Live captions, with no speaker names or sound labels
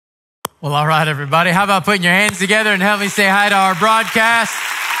Well, all right, everybody. How about putting your hands together and help me say hi to our broadcast?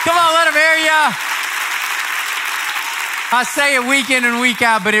 Come on, let them hear you. I say it week in and week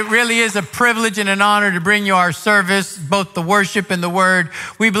out, but it really is a privilege and an honor to bring you our service, both the worship and the word.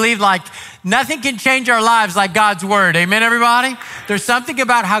 We believe like nothing can change our lives like God's word. Amen, everybody? There's something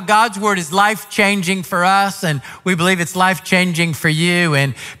about how God's word is life-changing for us, and we believe it's life-changing for you.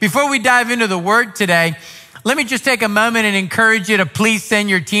 And before we dive into the word today, let me just take a moment and encourage you to please send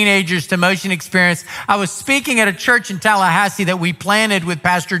your teenagers to Motion Experience. I was speaking at a church in Tallahassee that we planted with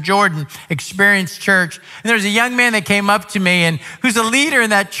Pastor Jordan, Experience Church. And there's a young man that came up to me and who's a leader in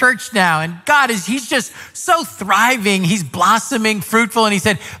that church now. And he's just so thriving. He's blossoming, fruitful. And he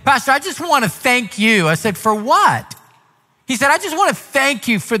said, Pastor, I just want to thank you. I said, for what? He said, I just want to thank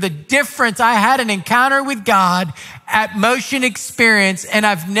you for the difference. I had an encounter with God at Motion Experience, and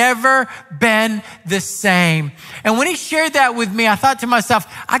I've never been the same. And when he shared that with me, I thought to myself,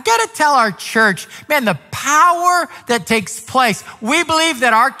 I got to tell our church, man, the power that takes place. We believe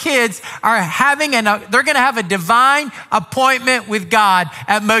that our kids are they're going to have a divine appointment with God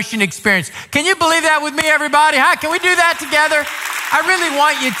at Motion Experience. Can you believe that with me, everybody? Huh? Can we do that together? I really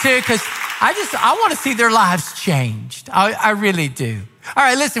want you to, because I want to see their lives changed. I really do. All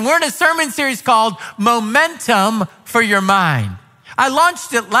right, listen, we're in a sermon series called Momentum for Your Mind. I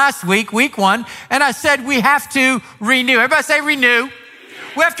launched it last week, week 1, and I said we have to renew. Everybody say renew.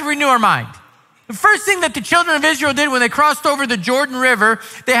 We have to renew our mind. The first thing that the children of Israel did when they crossed over the Jordan River,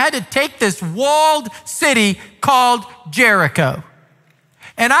 they had to take this walled city called Jericho.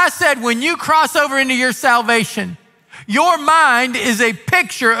 And I said, when you cross over into your salvation, your mind is a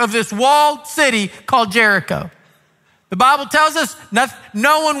picture of this walled city called Jericho. The Bible tells us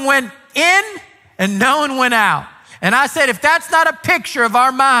no one went in and no one went out. And I said, if that's not a picture of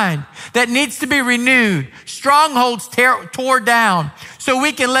our mind that needs to be renewed, strongholds tore down, so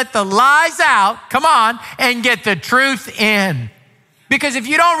we can let the lies out, come on, and get the truth in. Because if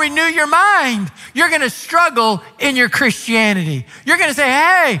you don't renew your mind, you're going to struggle in your Christianity. You're going to say,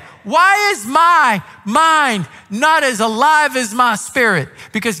 hey, why is my mind not as alive as my spirit?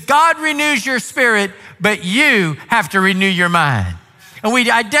 Because God renews your spirit, but you have to renew your mind. And we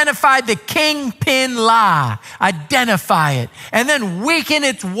identified the kingpin lie, identify it, and then weaken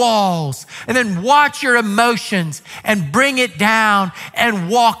its walls, and then watch your emotions and bring it down and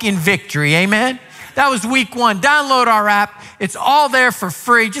walk in victory. Amen? That was week 1. Download our app. It's all there for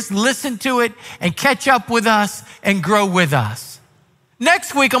free. Just listen to it and catch up with us and grow with us.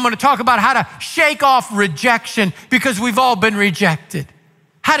 Next week, I'm going to talk about how to shake off rejection, because we've all been rejected.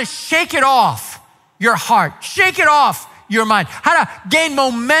 How to shake it off your heart, shake it off your mind, how to gain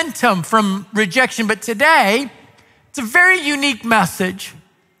momentum from rejection. But today, it's a very unique message.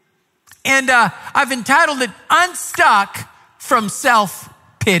 And I've entitled it, Unstuck from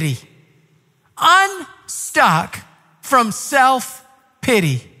Self-Pity. Unstuck from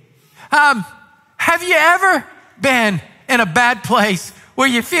self-pity. Have you ever been in a bad place where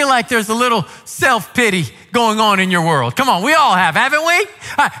you feel like there's a little self-pity going on in your world? Come on, we all have, haven't we?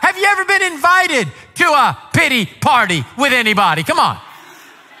 Have you ever been invited to a pity party with anybody? Come on.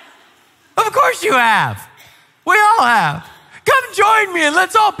 Of course you have. We all have. Come join me and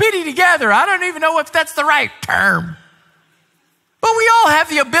let's all pity together. I don't even know if that's the right term. But we all have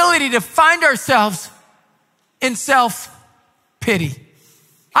the ability to find ourselves in self-pity.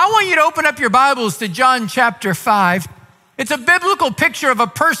 I want you to open up your Bibles to John chapter 5. It's a biblical picture of a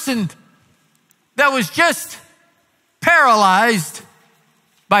person that was just paralyzed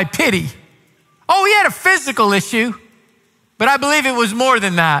by pity. Oh, he had a physical issue, but I believe it was more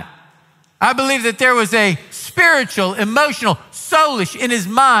than that. I believe that there was a spiritual, emotional, soulish in his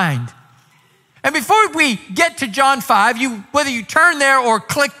mind. And before we get to John 5, whether you turn there or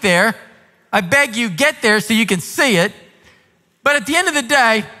click there, I beg you get there so you can see it. But at the end of the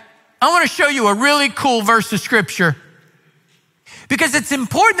day, I want to show you a really cool verse of scripture, because it's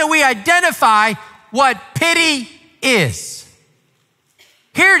important that we identify what pity is.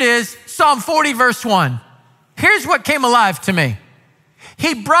 Here it is, Psalm 40, verse 1. Here's what came alive to me.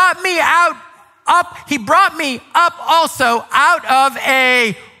 He brought me up also out of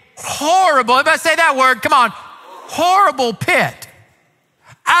a horrible, everybody say that word, come on, horrible pit,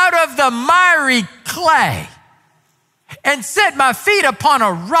 out of the miry clay, and set my feet upon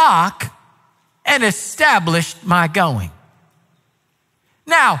a rock and established my going.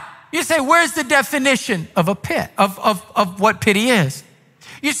 Now, you say, where's the definition of a pit, of what pity is?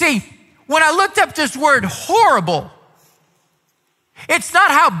 You see, when I looked up this word horrible, it's not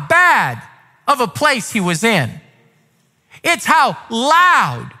how bad of a place he was in. It's how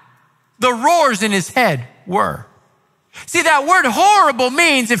loud the roars in his head were. See, that word horrible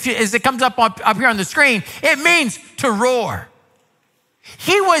means, as it comes up here on the screen, it means to roar.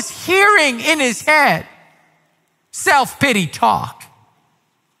 He was hearing in his head self-pity talk.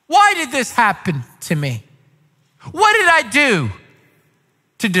 Why did this happen to me? What did I do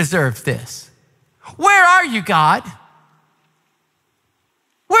to deserve this? Where are you, God?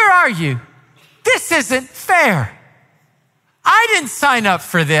 Where are you? This isn't fair. I didn't sign up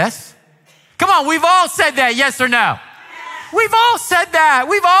for this. Come on, we've all said that, yes or no? We've all said that.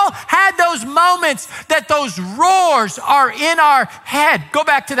 We've all had those moments that those roars are in our head. Go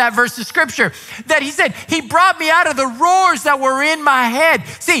back to that verse of scripture that he said, he brought me out of the roars that were in my head.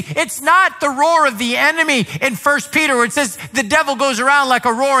 See, it's not the roar of the enemy in 1 Peter where it says the devil goes around like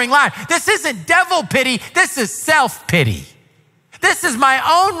a roaring lion. This isn't devil pity. This is self-pity. This is my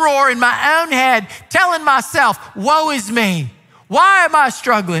own roar in my own head telling myself, woe is me. Why am I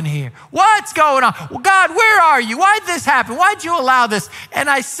struggling here? What's going on? Well, God, where are you? Why did this happen? Why'd you allow this? And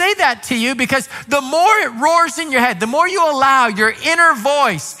I say that to you because the more it roars in your head, the more you allow your inner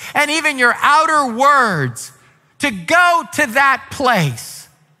voice and even your outer words to go to that place,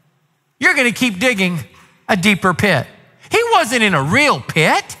 you're going to keep digging a deeper pit. He wasn't in a real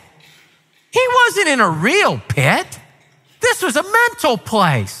pit. He wasn't in a real pit. This was a mental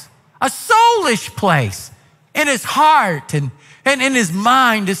place, a soulish place in his heart and in his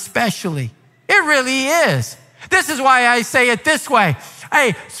mind especially. It really is. This is why I say it this way.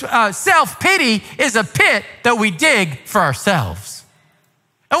 Self-pity is a pit that we dig for ourselves.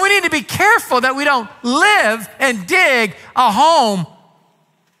 And we need to be careful that we don't live and dig a home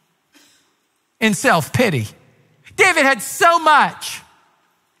in self-pity. David had so much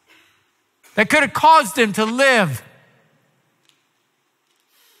that could have caused him to live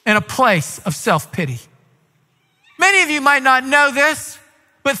in a place of self-pity. Many of you might not know this,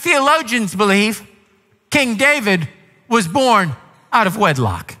 but theologians believe King David was born out of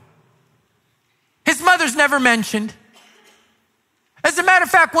wedlock. His mother's never mentioned. As a matter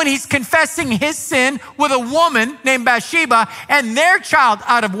of fact, when he's confessing his sin with a woman named Bathsheba and their child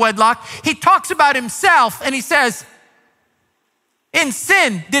out of wedlock, he talks about himself and he says, in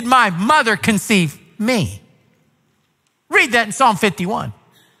sin did my mother conceive me. Read that in Psalm 51.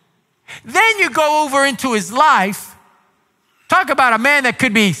 Then you go over into his life. Talk about a man that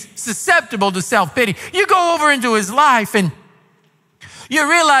could be susceptible to self-pity. You go over into his life and you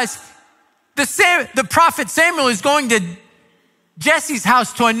realize the prophet Samuel is going to Jesse's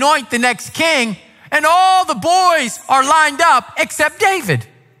house to anoint the next king, and all the boys are lined up except David.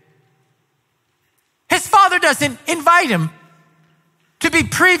 His father doesn't invite him to be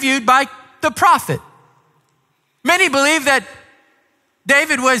previewed by the prophet. Many believe that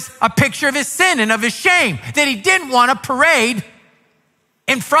David was a picture of his sin and of his shame, that he didn't want to parade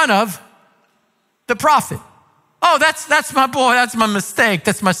in front of the prophet. Oh, that's my boy, that's my mistake,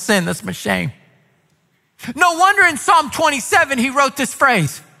 that's my sin, that's my shame. No wonder in Psalm 27, he wrote this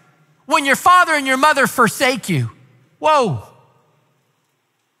phrase, when your father and your mother forsake you, whoa,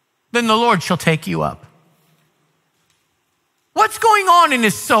 then the Lord shall take you up. What's going on in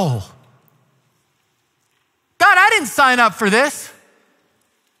his soul? God, I didn't sign up for this.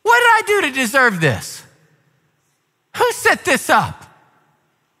 What did I do to deserve this? Who set this up?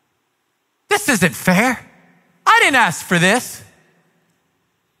 This isn't fair. I didn't ask for this.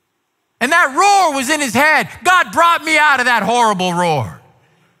 And that roar was in his head. God brought me out of that horrible roar.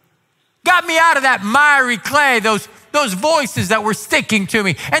 Got me out of that miry clay, those voices that were sticking to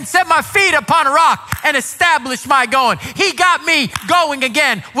me, and set my feet upon a rock and established my going. He got me going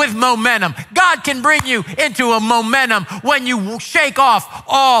again with momentum. God can bring you into a momentum when you shake off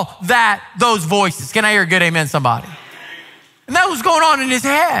all those voices. Can I hear a good amen, somebody? And that was going on in his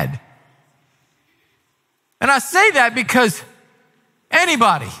head. And I say that because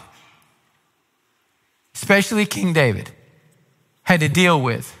anybody, especially King David, had to deal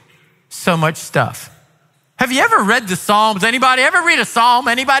with so much stuff. Have you ever read the Psalms? Anybody ever read a Psalm?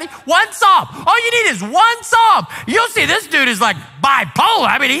 Anybody? One Psalm. All you need is one Psalm. You'll see this dude is like bipolar.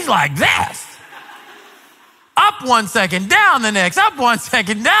 I mean, he's like this. Up 1 second, down the next, up 1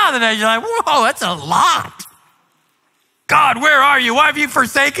 second, down the next. You're like, whoa, that's a lot. God, where are you? Why have you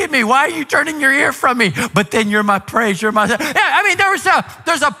forsaken me? Why are you turning your ear from me? But then you're my praise, you're my... Yeah, I mean,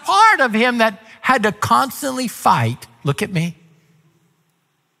 there's a part of him that had to constantly fight, look at me,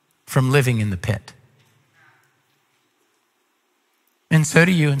 from living in the pit. And so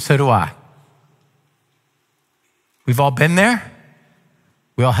do you, and so do I. We've all been there.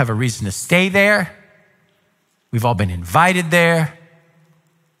 We all have a reason to stay there. We've all been invited there.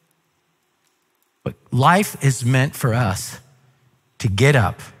 But life is meant for us to get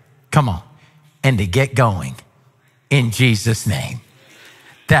up, come on, and to get going in Jesus' name.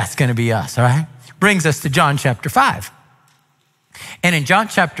 That's going to be us, all right? Brings us to John chapter 5. And in John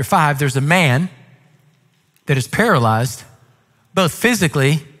chapter 5, there's a man that is paralyzed, both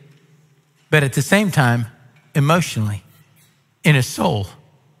physically, but at the same time, emotionally, in his soul,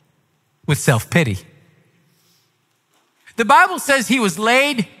 with self-pity. The Bible says he was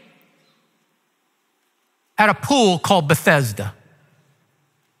laid at a pool called Bethesda.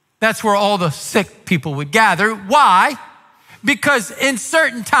 That's where all the sick people would gather. Why? Because in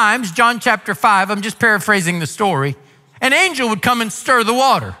certain times, John chapter 5, I'm just paraphrasing the story, an angel would come and stir the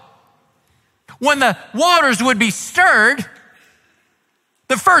water. When the waters would be stirred,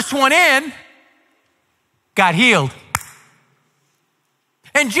 the first one in got healed.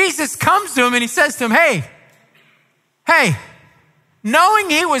 And Jesus comes to him and he says to him, hey, knowing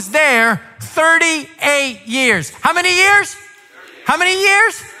he was there 38 years. How many years? 30. How many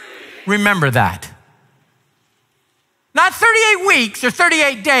years? 30. Remember that. Not 38 weeks or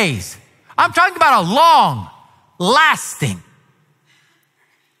 38 days. I'm talking about a long, lasting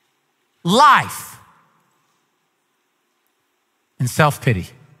life and self-pity.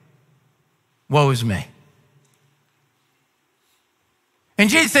 Woe is me. And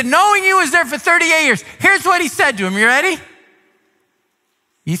Jesus said, knowing you was there for 38 years, here's what he said to him. You ready?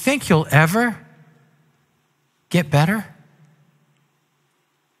 You think you'll ever get better?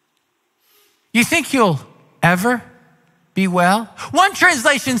 You think you'll ever be well? One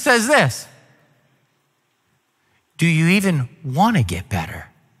translation says this. Do you even want to get better?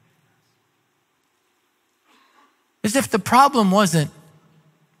 As if the problem wasn't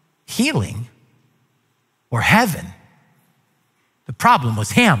healing or heaven. The problem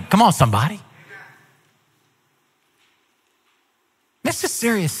was him. Come on, somebody. This is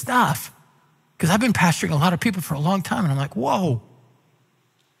serious stuff. Because I've been pastoring a lot of people for a long time, and I'm like, whoa.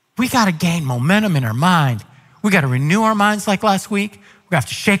 We got to gain momentum in our mind. We got to renew our minds like last week. We have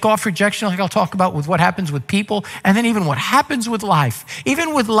to shake off rejection like I'll talk about with what happens with people, and then even what happens with life.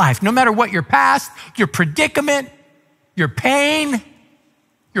 Even with life, no matter what your past, your predicament, your pain,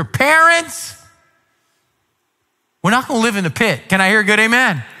 your parents, we're not going to live in the pit. Can I hear a good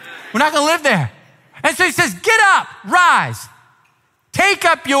amen? We're not going to live there. And so he says, get up, rise, take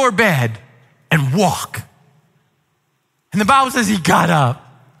up your bed and walk. And the Bible says he got up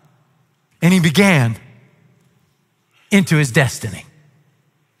and he began into his destiny.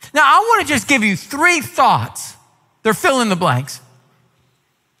 Now, I want to just give you 3 thoughts. They're fill in the blanks.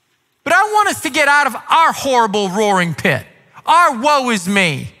 But I want us to get out of our horrible roaring pit. Our woe is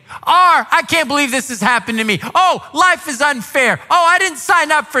me. Our I can't believe this has happened to me. Oh, life is unfair. Oh, I didn't sign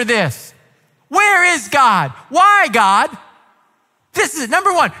up for this. Where is God? Why, God? This is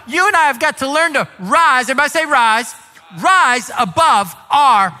number 1. You and I have got to learn to rise. Everybody say rise. Rise above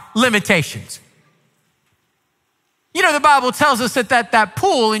our limitations. You know, the Bible tells us that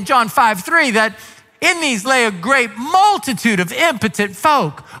pool in John 5:3, that in these lay a great multitude of impotent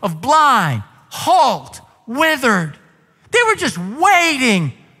folk, of blind, halt, withered. They were just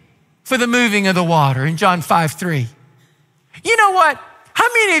waiting for the moving of the water in John 5:3. You know what? How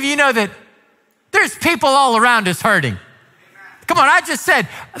many of you know that there's people all around us hurting? Come on, I just said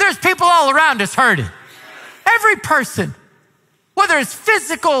there's people all around us hurting. Every person, whether it's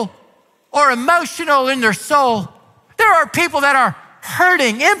physical or emotional in their soul, there are people that are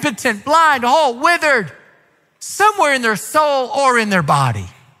hurting, impotent, blind, halt, withered, somewhere in their soul or in their body.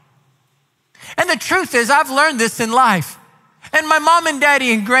 And the truth is, I've learned this in life. And my mom and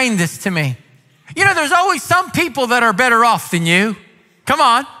daddy ingrained this to me. You know, there's always some people that are better off than you. Come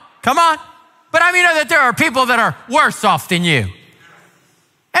on. But I mean, that there are people that are worse off than you.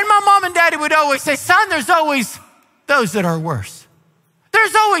 And my mom and daddy would always say, son, there's always those that are worse.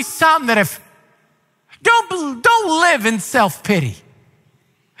 There's always some that have, don't live in self-pity.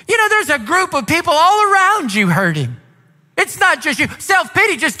 You know, there's a group of people all around you hurting. It's not just you.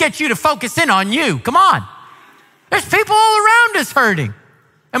 Self-pity just gets you to focus in on you. Come on. There's people all around us hurting.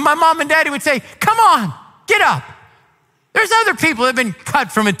 And my mom and daddy would say, come on, get up. There's other people that have been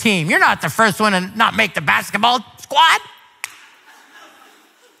cut from a team. You're not the first one to not make the basketball squad.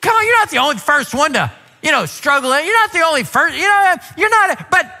 Come on, you're not the only first one to, struggle. You're not the only first, you're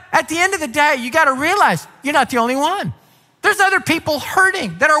not. But at the end of the day, you got to realize you're not the only one. There's other people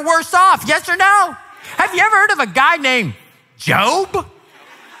hurting that are worse off. Yes or no? Have you ever heard of a guy named Job?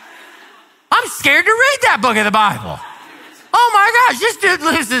 I'm scared to read that book of the Bible. Oh my gosh, this dude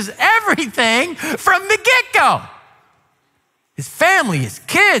loses everything from the get-go. His family, his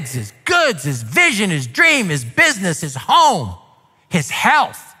kids, his goods, his vision, his dream, his business, his home, his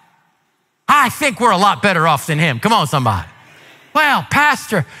health. I think we're a lot better off than him. Come on, somebody. Well,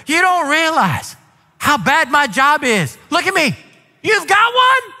 pastor, you don't realize how bad my job is. Look at me. You've got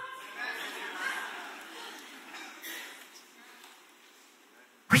one?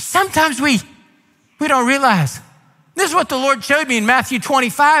 Sometimes we don't realize. This is what the Lord showed me in Matthew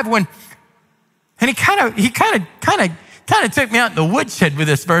 25 and he kind of took me out in the woodshed with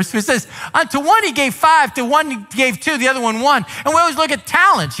this verse. It says, unto one he gave 5, to one he gave 2, the other one 1. And we always look at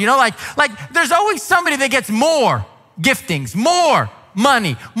talents, like there's always somebody that gets more giftings, more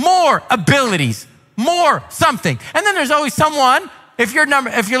money, more abilities, more something. And then there's always someone, if you're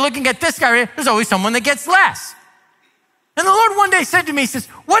looking at this guy, there's always someone that gets less. And the Lord one day said to me, he says,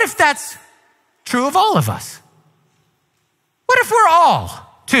 what if that's true of all of us? What if we're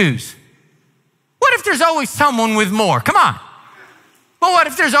all 2s? What if there's always someone with more? Come on. Well, what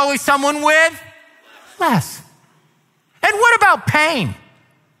if there's always someone with less? And what about pain?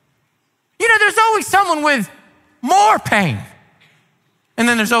 There's always someone with more pain. And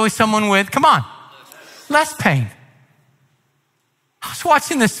then there's always someone with, come on, less pain. I was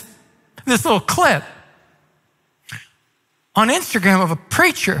watching this little clip on Instagram of a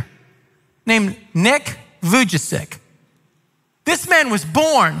preacher named Nick Vujicic. This man was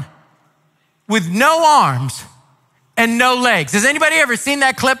born with no arms and no legs. Has anybody ever seen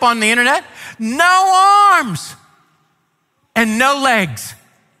that clip on the internet? No arms and no legs.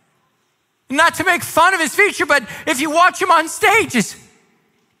 Not to make fun of his feature, but if you watch him on stage, it's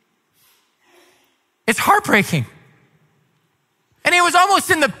heartbreaking. And he was almost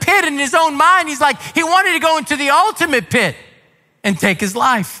in the pit in his own mind. He's like, he wanted to go into the ultimate pit and take his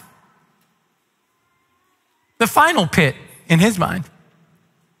life. The final pit in his mind.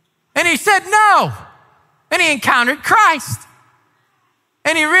 And he said no. And he encountered Christ.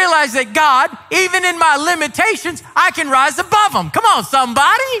 And he realized that God, even in my limitations, I can rise above them. Come on,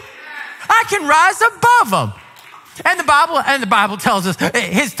 somebody. I can rise above them. And the Bible tells us,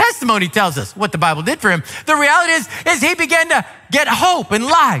 his testimony tells us what the Bible did for him. The reality is he began to get hope and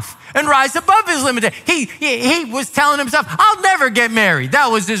life and rise above his limitations. He was telling himself, I'll never get married. That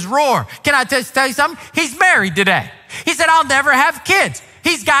was his roar. Can I just tell you something? He's married today. He said, I'll never have kids.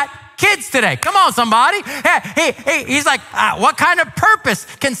 He's got kids today. Come on, somebody. He's like, what kind of purpose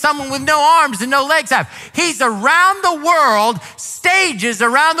can someone with no arms and no legs have? He's around the world, stages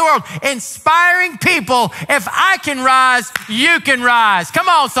around the world, inspiring people. If I can rise, you can rise. Come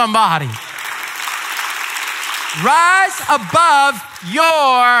on, somebody. Rise above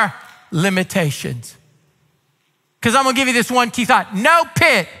your limitations. Because I'm going to give you this one key thought. No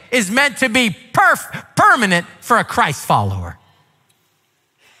pit is meant to be permanent for a Christ follower.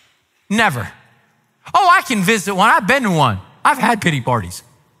 Never. Oh, I can visit one. I've been to one. I've had pity parties.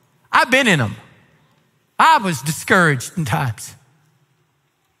 I've been in them. I was discouraged in times.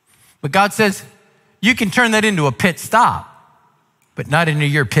 But God says, you can turn that into a pit stop, but not into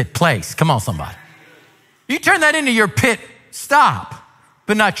your pit place. Come on, somebody. You turn that into your pit stop,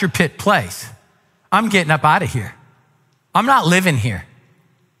 but not your pit place. I'm getting up out of here. I'm not living here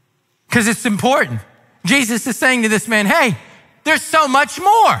because it's important. Jesus is saying to this man, hey, there's so much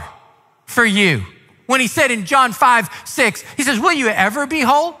more for you. When he said in John 5:6, he says, will you ever be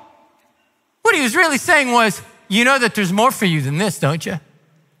whole? What he was really saying was, you know that there's more for you than this, don't you?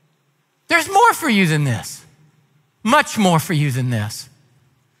 There's more for you than this. Much more for you than this.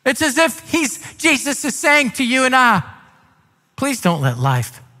 It's as if Jesus is saying to you and I, please don't let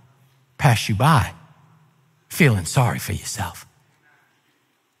life pass you by feeling sorry for yourself.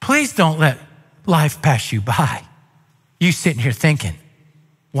 Please don't let life pass you by. You sitting here thinking,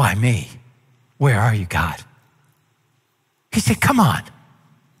 why me? Where are you, God? He said, come on.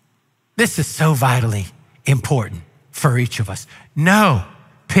 This is so vitally important for each of us. No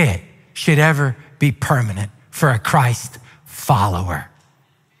pit should ever be permanent for a Christ follower.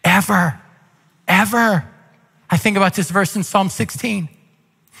 Ever, ever. I think about this verse in Psalm 16.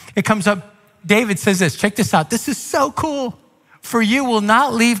 It comes up, David says this, check this out. This is so cool. For you will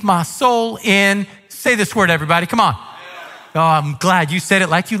not leave my soul in, say this word, everybody, come on. Oh, I'm glad you said it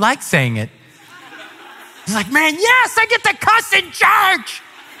like you like saying it. He's like, man, yes, I get to cuss in church.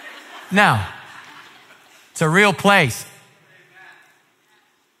 No, it's a real place.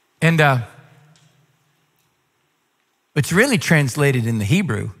 And it's really translated in the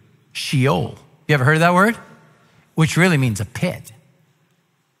Hebrew, Sheol. You ever heard of that word? Which really means a pit.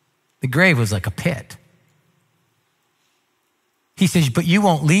 The grave was like a pit. He says, but you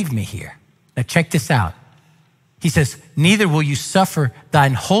won't leave me here. Now check this out. He says, neither will you suffer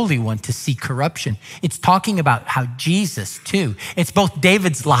thine Holy One to see corruption. It's talking about how Jesus too, it's both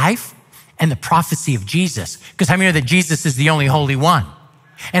David's life and the prophecy of Jesus. Because how many know that Jesus is the only Holy One?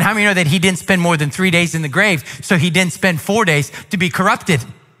 And how many know that he didn't spend more than 3 days in the grave, so he didn't spend 4 days to be corrupted?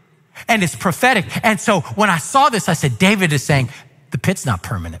 And it's prophetic. And so when I saw this, I said, David is saying, the pit's not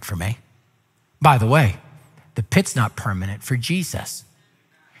permanent for me. By the way, the pit's not permanent for Jesus.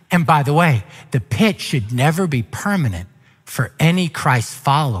 And by the way, the pit should never be permanent for any Christ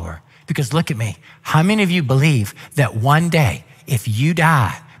follower. Because look at me, how many of you believe that one day, if you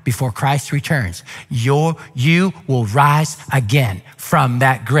die before Christ returns, you will rise again from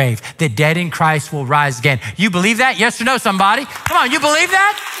that grave? The dead in Christ will rise again. You believe that? Yes or no, somebody? Come on, you believe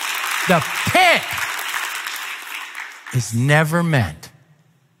that? The pit is never meant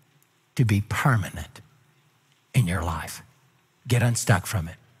to be permanent in your life. Get unstuck from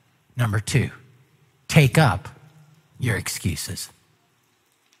it. Number 2, take up your excuses.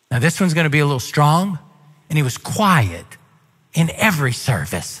 Now this one's gonna be a little strong, and he was quiet in every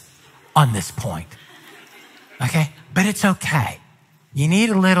service on this point, okay? But it's okay. You need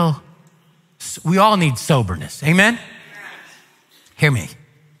a little, we all need soberness, amen? Hear me.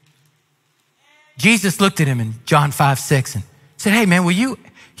 Jesus looked at him in John 5:6 and said, hey man,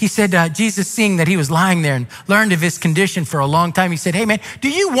 he said, Jesus, seeing that he was lying there and learned of his condition for a long time, he said, hey man, do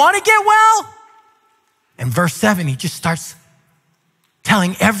you want to get well? And verse 7, he just starts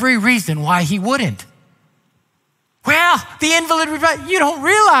telling every reason why he wouldn't. Well, the invalid replied, you don't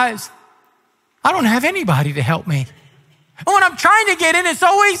realize I don't have anybody to help me. And when I'm trying to get in, it's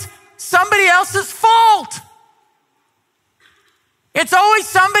always somebody else's fault. It's always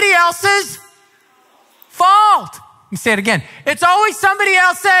somebody else's fault. Let me say it again. It's always somebody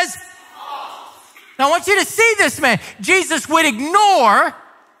else's fault. Now I want you to see this man. Jesus would ignore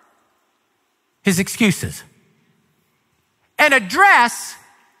his excuses and address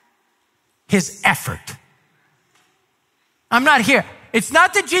his effort. I'm not here. It's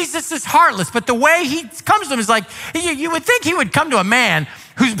not that Jesus is heartless, but the way he comes to them is like, you would think he would come to a man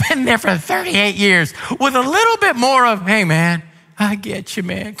who's been there for 38 years with a little bit more of, hey man, I get you,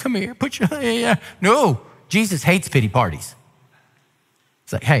 man. Come here, put your, no. Jesus hates pity parties.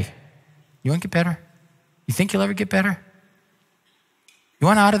 It's like, hey, you want to get better? You think you'll ever get better? You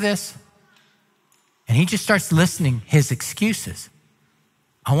want out of this? And he just starts listening his excuses.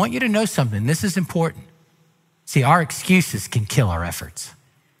 I want you to know something. This is important. See, our excuses can kill our efforts.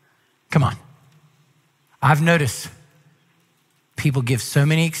 Come on. I've noticed people give so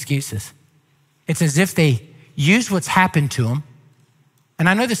many excuses. It's as if they use what's happened to them. And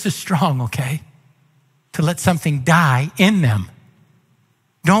I know this is strong, okay? To let something die in them.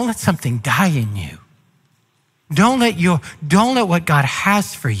 Don't let something die in you. Don't let what God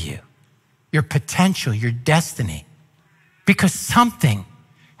has for you, your potential, your destiny, because something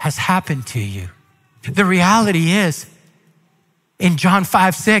has happened to you. The reality is, in John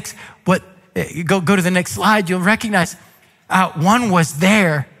 5:6, go to the next slide, you'll recognize one was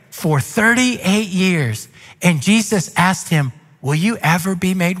there for 38 years, and Jesus asked him, will you ever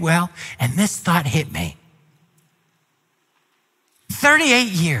be made well? And this thought hit me. 38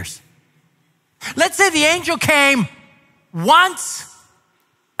 years. Let's say the angel came once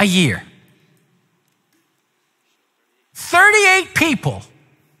a year. 38 people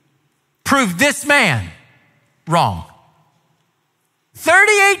proved this man wrong.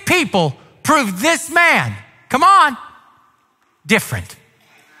 38 people proved this man, come on, different.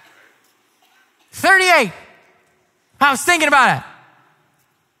 38. I was thinking about it.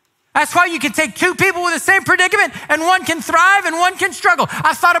 That's why you can take 2 people with the same predicament and one can thrive and one can struggle.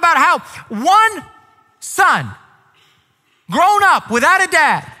 I thought about how one son, grown up without a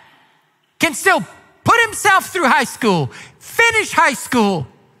dad, can still put himself through high school, finish high school,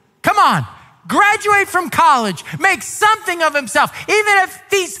 come on, graduate from college, make something of himself. Even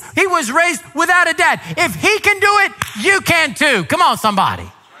if he was raised without a dad, if he can do it, you can too. Come on,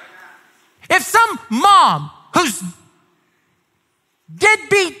 somebody. If some mom who's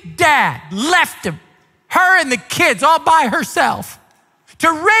deadbeat dad left her and the kids all by herself to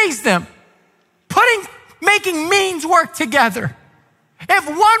raise them, making means work together. If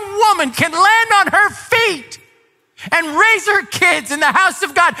one woman can land on her feet and raise her kids in the house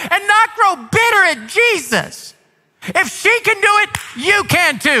of God and not grow bitter at Jesus, if she can do it, you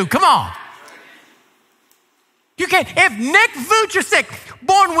can too. Come on. You can. If Nick Vujicic,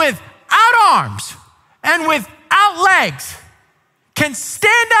 born without arms and without legs, can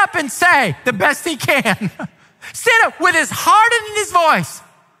stand up and say the best he can, stand up with his heart and his voice,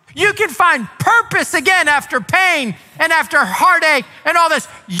 you can find purpose again after pain and after heartache and all this.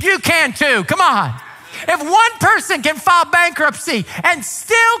 You can too. Come on. If one person can file bankruptcy and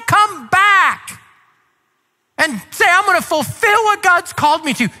still come back and say, I'm going to fulfill what God's called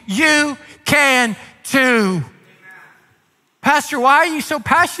me to, you can too. Pastor, why are you so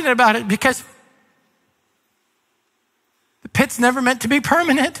passionate about it? Because the pit's never meant to be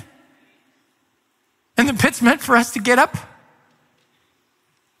permanent. And the pit's meant for us to get up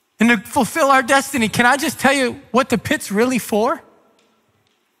and to fulfill our destiny. Can I just tell you what the pit's really for?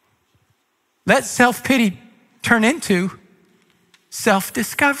 Let self-pity turn into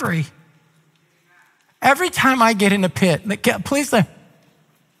self-discovery. Every time I get in a pit, please,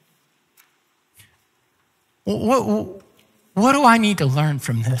 what do I need to learn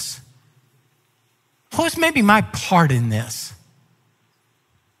from this? What's maybe my part in this?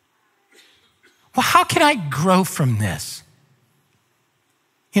 Well, how can I grow from this?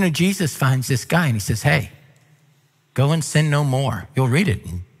 You know, Jesus finds this guy and he says, hey, go and sin no more. You'll read it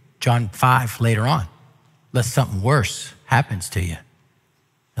in John 5 later on, lest something worse happens to you. I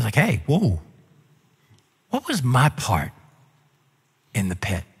was like, hey, whoa, what was my part in the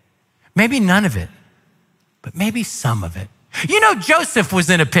pit? Maybe none of it, but maybe some of it. You know, Joseph was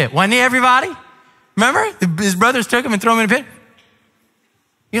in a pit, wasn't he, everybody? Remember? His brothers took him and threw him in a pit.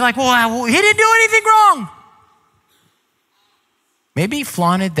 You're like, well, he didn't do anything wrong. Maybe he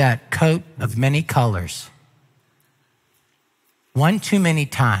flaunted that coat of many colors one too many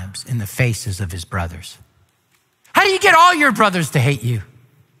times in the faces of his brothers. How do you get all your brothers to hate you?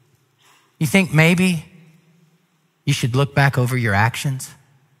 You think maybe you should look back over your actions?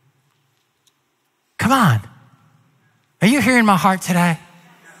 Come on. Are you hearing my heart today?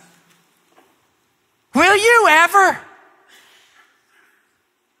 Will you ever?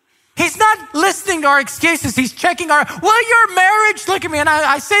 He's not listening to our excuses. He's checking will your marriage, look at me, and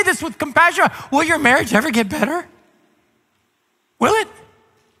I say this with compassion, will your marriage ever get better? Will it?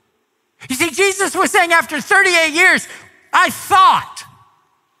 You see, Jesus was saying after 38 years, I thought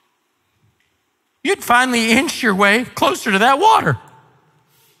you'd finally inch your way closer to that water.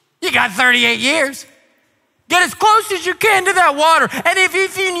 You got 38 years. Get as close as you can to that water. And if you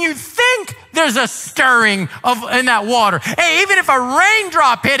think there's a stirring in that water, hey, even if a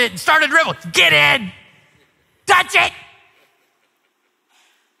raindrop hit it and started to dribble, get in, touch it.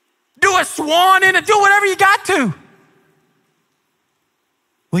 Do a swan in it, do whatever you got to.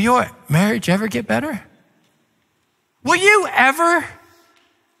 Will your marriage ever get better? Will you ever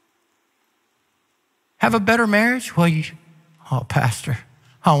have a better marriage? Well, Pastor,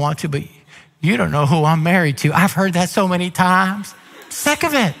 I want to, but you don't know who I'm married to. I've heard that so many times. Sick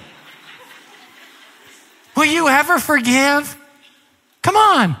of it. Will you ever forgive? Come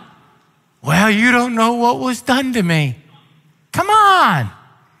on. Well, you don't know what was done to me. Come on.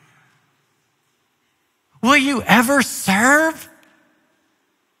 Will you ever serve?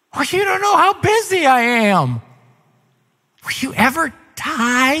 Well, you don't know how busy I am. Will you ever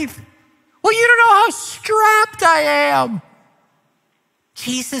tithe? Well, you don't know how strapped I am.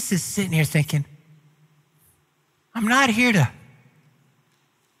 Jesus is sitting here thinking, I'm not here to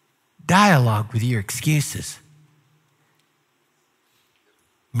dialogue with your excuses.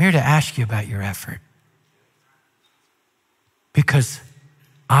 I'm here to ask you about your effort. Because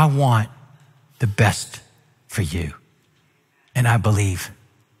I want the best for you. And I believe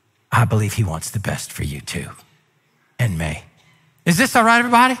he wants the best for you too. And me. Is this all right,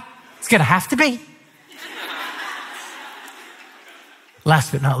 everybody? It's gonna have to be.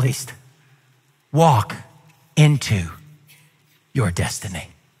 Last but not least, walk into your destiny.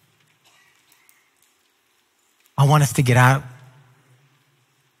 I want us to get out.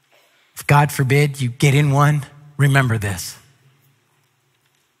 If God forbid you get in one, remember this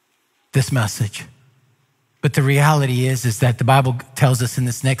message. But the reality is that the Bible tells us in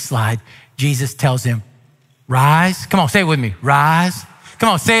this next slide, Jesus tells him, rise. Come on, say it with me. Rise. Come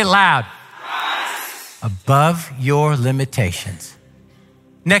on, say it loud. Rise. Above your limitations.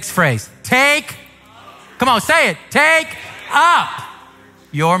 Next phrase, take, come on, say it. Take up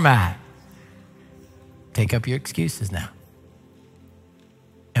your mat. Take up your excuses now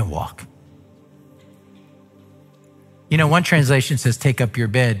and walk. You know, one translation says take up your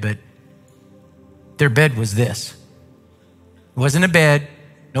bed, but their bed was this. It wasn't a bed,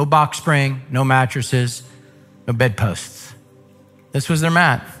 no box spring, no mattresses, no bedposts. This was their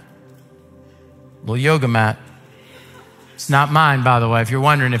mat, a little yoga mat. It's not mine, by the way, if you're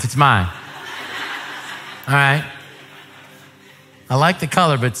wondering if it's mine. All right. I like the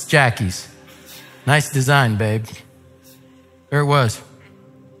color, but it's Jackie's. Nice design, babe. There it was.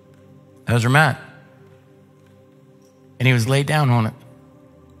 That was her mat. And he was laid down on it.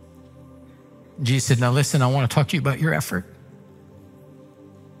 Jesus said, now listen, I want to talk to you about your effort.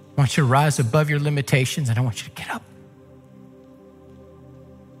 I want you to rise above your limitations, and I want you to get up.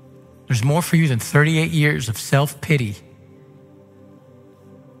 There's more for you than 38 years of self-pity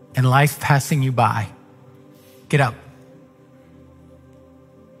and life passing you by. Get up.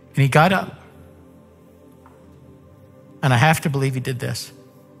 And he got up. And I have to believe he did this.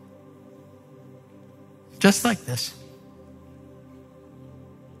 just like this.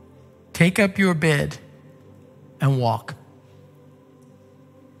 Take up your bed and walk.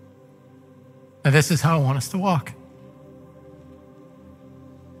 Now, this is how I want us to walk.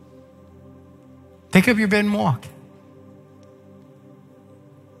 Take up your bed and walk.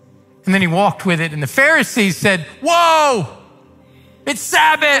 And then he walked with it, and the Pharisees said, whoa, it's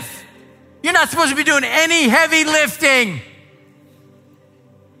Sabbath. You're not supposed to be doing any heavy lifting.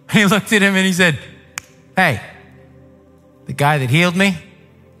 And he looked at him and he said, hey, the guy that healed me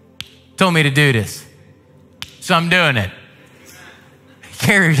told me to do this, so I'm doing it. He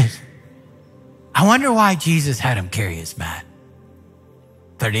carried it. I wonder why Jesus had him carry his mat.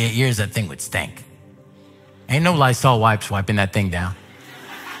 38 years, that thing would stink. Ain't no Lysol wipes wiping that thing down.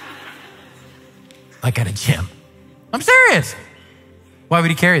 Like at a gym. I'm serious. Why would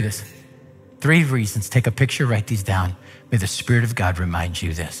he carry this? 3 reasons. Take a picture, write these down. May the Spirit of God remind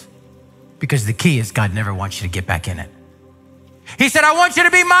you this. Because the key is God never wants you to get back in it. He said, I want you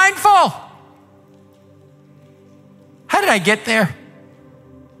to be mindful. How did I get there?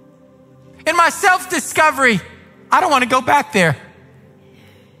 In my self-discovery, I don't want to go back there.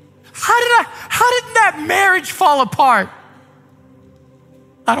 How did that marriage fall apart?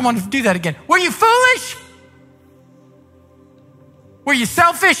 I don't want to do that again. Were you foolish? Were you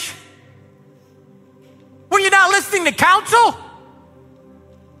selfish? Were you not listening to counsel?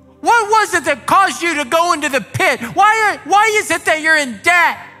 What was it that caused you to go into the pit? Why is it that you're in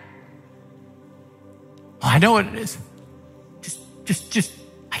debt? Well, I know what it is. Just,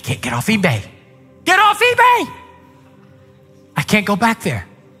 I can't get off eBay. Get off eBay! I can't go back there.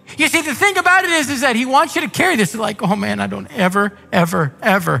 You see, the thing about it is that he wants you to carry this. Like, oh man, I don't ever.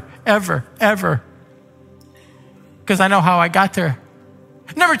 Because I know how I got there.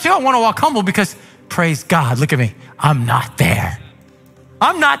 Number 2, I want to walk humble because, praise God, look at me. I'm not there.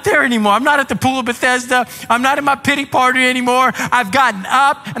 I'm not there anymore. I'm not at the pool of Bethesda. I'm not in my pity party anymore. I've gotten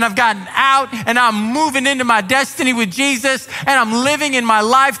up and I've gotten out and I'm moving into my destiny with Jesus and I'm living in my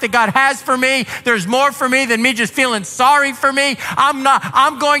life that God has for me. There's more for me than me just feeling sorry for me.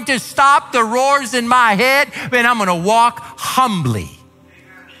 I'm going to stop the roars in my head and I'm going to walk humbly.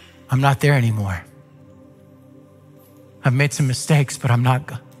 I'm not there anymore. I've made some mistakes, but I'm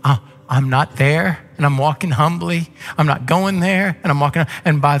not there and I'm walking humbly. I'm not going there and I'm walking.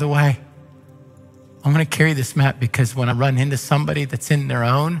 And by the way, I'm going to carry this mat because when I run into somebody that's in their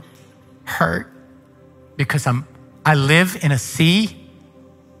own hurt, because I live in a sea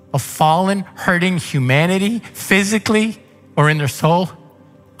of fallen, hurting humanity, physically or in their soul,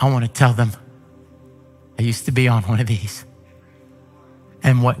 I want to tell them, I used to be on one of these.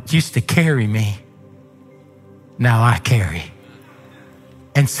 And what used to carry me, now I carry.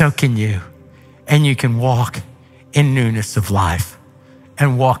 And so can you. And you can walk in newness of life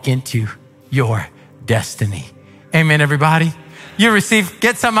and walk into your destiny. Amen, everybody. You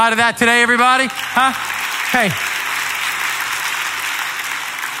get something out of that today, everybody? Huh? Hey.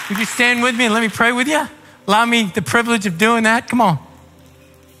 Would you stand with me and let me pray with you? Allow me the privilege of doing that. Come on.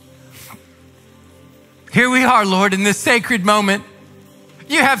 Here we are, Lord, in this sacred moment.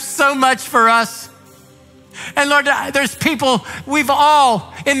 You have so much for us. And Lord, there's people, we've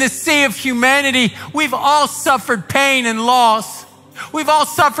all, in the sea of humanity, we've all suffered pain and loss. We've all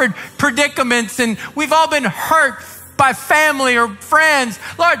suffered predicaments and we've all been hurt by family or friends.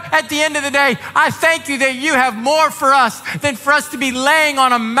 Lord, at the end of the day, I thank you that you have more for us than for us to be laying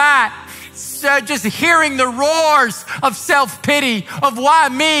on a mat, just hearing the roars of self-pity, of why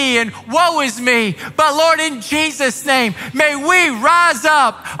me and woe is me. But Lord, in Jesus' name, may we rise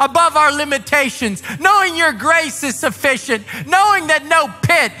up above our limitations, knowing your grace is sufficient, knowing that no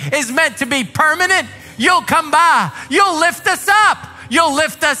pit is meant to be permanent. You'll come by. You'll lift us up. You'll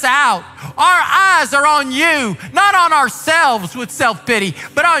lift us out. Our eyes are on you, not on ourselves with self-pity,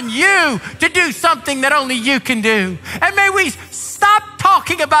 but on you to do something that only you can do. And may we stop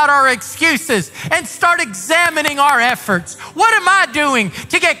talking about our excuses and start examining our efforts. What am I doing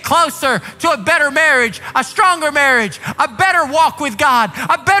to get closer to a better marriage, a stronger marriage, a better walk with God,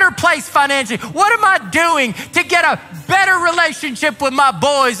 a better place financially? What am I doing to get a better relationship with my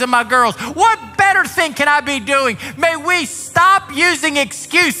boys and my girls? What better thing can I be doing? May we stop using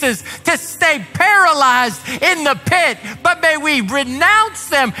excuses to stay paralyzed in the pit, but may we renounce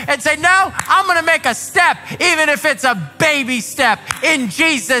them and say, no, I'm going to make a step, even if it's a baby step, in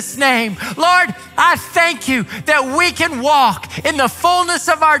Jesus' name. Lord, I thank you that we can walk in the fullness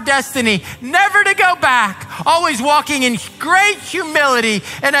of our destiny, never to go back, always walking in great humility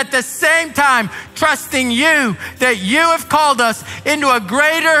and at the same time trusting you that you have called us into a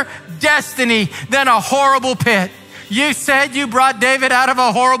greater destiny than a horrible pit. You said you brought David out of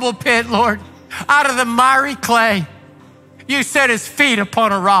a horrible pit, Lord. Out of the miry clay, you set his feet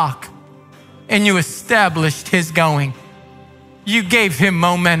upon a rock and you established his going. You gave him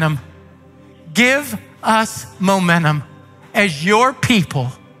momentum. Give us momentum as your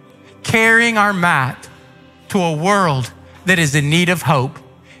people carrying our mat to a world that is in need of hope.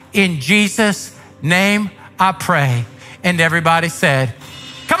 In Jesus' name I pray. And everybody said,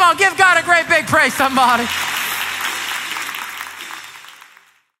 come on, give God a great big praise, somebody.